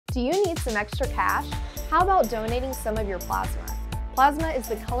Do you need some extra cash? How about donating some of your plasma? Plasma is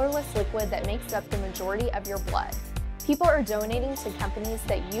the colorless liquid that makes up the majority of your blood. People are donating to companies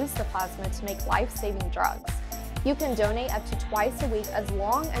that use the plasma to make life-saving drugs. You can donate up to twice a week as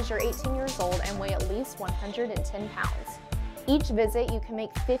long as you're 18 years old and weigh at least 110 pounds. Each visit, you can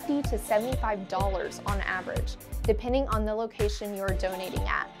make $50 to $75 on average, depending on the location you are donating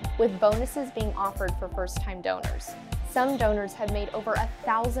at, with bonuses being offered for first-time donors. Some donors have made over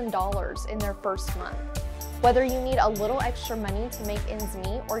 $1,000 in their first month. Whether you need a little extra money to make ends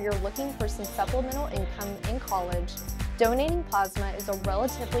meet or you're looking for some supplemental income in college, donating plasma is a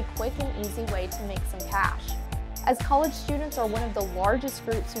relatively quick and easy way to make some cash. As college students are one of the largest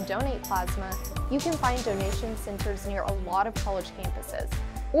groups who donate plasma, you can find donation centers near a lot of college campuses.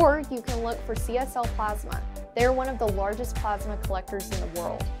 Or you can look for CSL Plasma. They are one of the largest plasma collectors in the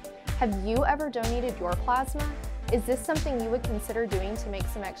world. Have you ever donated your plasma? Is this something you would consider doing to make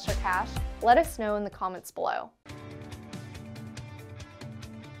some extra cash? Let us know in the comments below.